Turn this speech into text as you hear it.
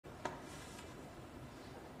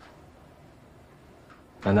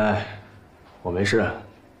奶奶，我没事。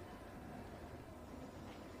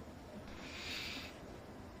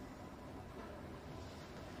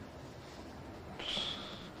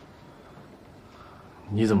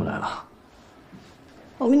你怎么来了？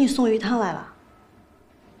我给你送鱼汤来了。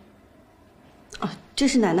啊，这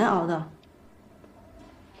是奶奶熬的。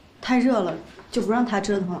太热了，就不让她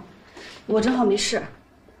折腾了。我正好没事。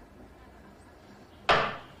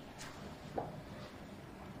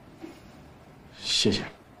谢谢。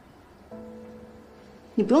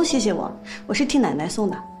你不用谢谢我，我是替奶奶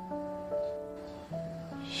送的。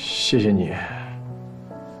谢谢你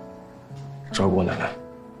照顾我奶奶。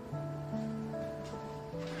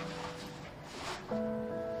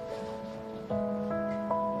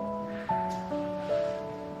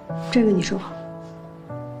这个你收好。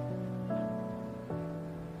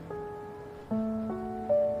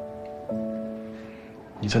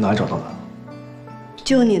你在哪里找到的？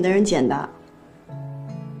救你的人捡的。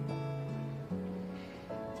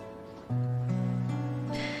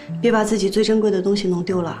别把自己最珍贵的东西弄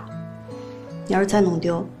丢了。你要是再弄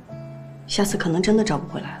丢，下次可能真的找不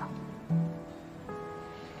回来了。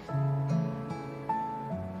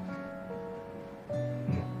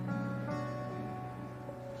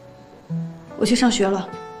我去上学了，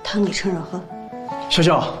汤你趁热喝。笑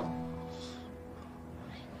笑，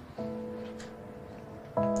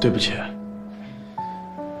对不起，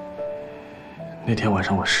那天晚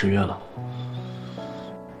上我失约了。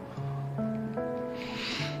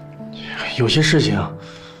有些事情，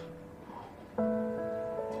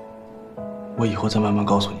我以后再慢慢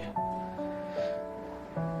告诉你。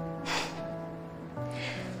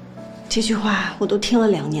这句话我都听了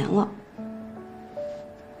2年了。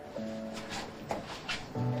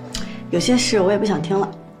有些事我也不想听了。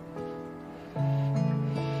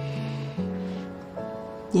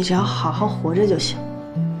你只要好好活着就行。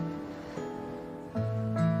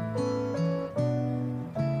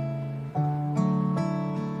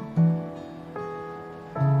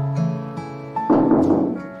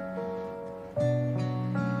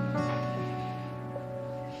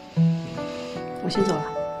我先走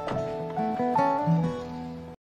了。